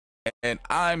And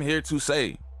I'm here to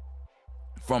say,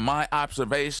 from my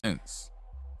observations,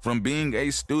 from being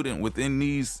a student within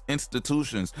these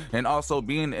institutions and also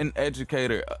being an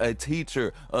educator, a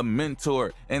teacher, a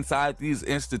mentor inside these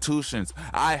institutions,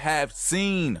 I have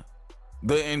seen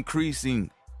the increasing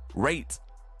rate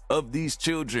of these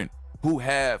children who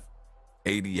have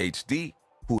ADHD,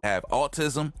 who have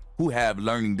autism, who have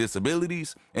learning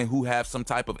disabilities, and who have some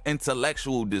type of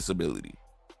intellectual disability.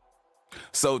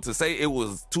 So to say it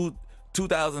was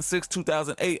 2006,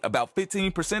 2008, about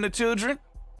 15% of children,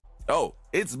 oh,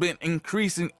 it's been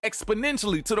increasing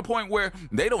exponentially to the point where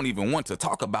they don't even want to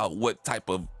talk about what type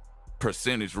of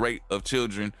percentage rate of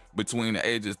children between the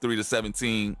ages 3 to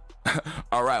 17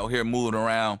 are out here moving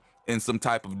around in some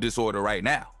type of disorder right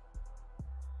now.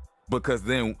 Because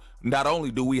then not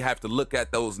only do we have to look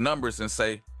at those numbers and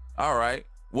say, all right,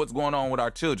 what's going on with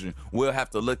our children? We'll have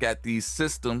to look at these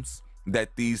systems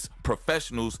that these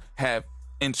professionals have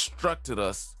instructed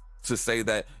us to say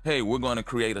that, hey, we're going to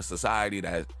create a society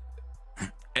that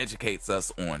educates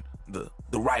us on the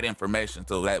right information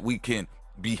so that we can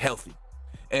be healthy.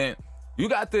 And you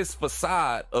got this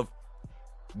facade of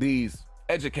these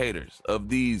educators, of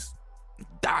these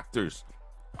doctors,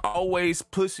 always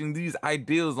pushing these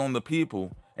ideals on the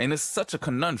people. And it's such a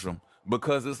conundrum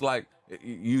because it's like,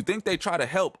 you think they try to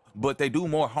help, but they do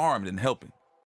more harm than helping.